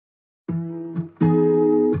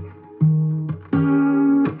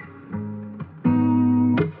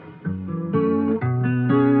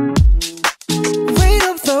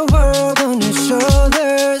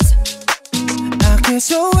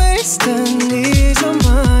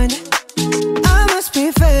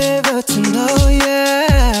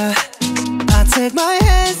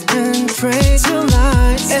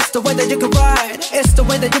It's the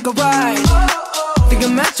way that you can ride. Think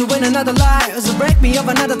I'm meant to win another life, so break me up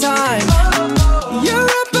another time. You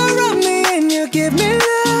wrap around me and you give me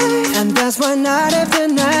life, and that's why night after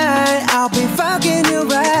night I'll be fucking you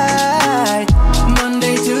right.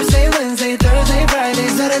 Monday, Tuesday, Wednesday, Thursday, Friday,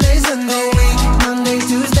 Saturday, Sunday. Monday,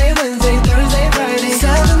 Tuesday, Wednesday, Thursday, Friday,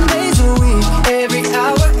 7 days a week. Every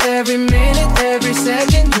hour, every minute, every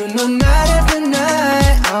second. You know night after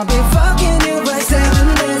night I'll be fucking you right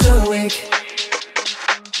 7 days a week.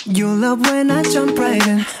 You love when I jump right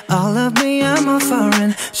in. All of me, I'm a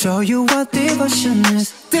foreign. Show you what devotion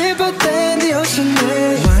is. Deeper than the ocean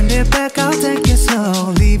is. Wind it back, I'll take it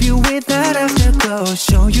slow. Leave you with that afterglow.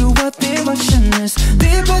 Show you what devotion is.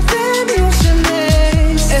 Deeper than the ocean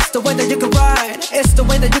is. It's the way that you can ride. It's the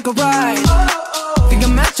way that you can ride. Think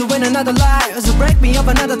I'm meant to win another life, so break me up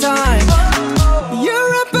another time. You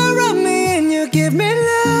wrap around me and you give me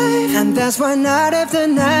life, and that's why night after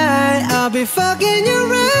night I'll be fucking you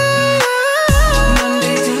right.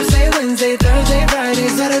 Monday, Tuesday, Wednesday, Thursday, Friday,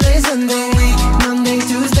 Saturday, Sunday. Monday,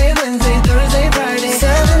 Tuesday, Wednesday, Thursday, Friday,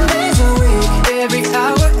 7 days a week. Every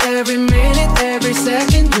hour, every minute, every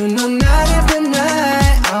second. You know night after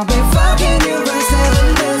night I'll be fucking you right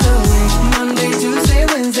 7 days a week. Monday, Tuesday,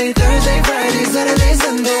 Wednesday, Thursday, Friday, Saturday,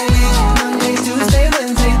 Sunday. Monday, Tuesday,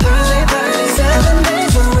 Wednesday, Thursday, Friday, 7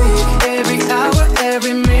 days a week. Every hour,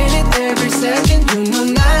 every minute, every second. You know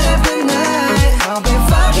night after night I'll be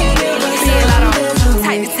fucking you right 7 days a week.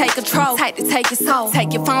 Tight to take control, tight to take your soul.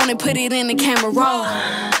 Take your phone and put it in the camera roll.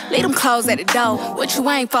 Leave them clothes at the door. What you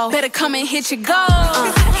ain't for? Better come and hit your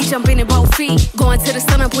goal. He jumping in both feet. Going to the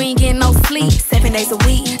sun up, we ain't getting no sleep. 7 days a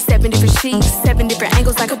week, 7 different sheets, 7 different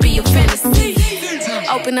angles, that could be your fantasy.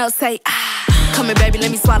 Open up, say ah. Come here, baby,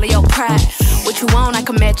 let me swallow your pride. What you want, I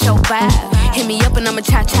can match your vibe. Hit me up and I'ma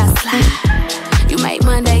cha-cha slide. You make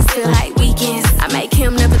Mondays feel like weekends. I make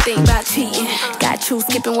him never think about cheating. Got you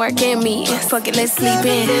skipping work and meetings. Fuck it, let's sleep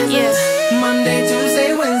in, yeah. Monday,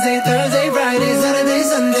 Tuesday, Wednesday, Thursday, Friday, Saturday,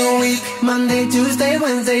 Sunday week. Monday, Tuesday,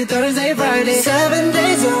 Wednesday, Thursday, Friday, 7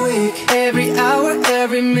 days a week. Every hour,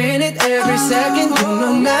 every minute, every second.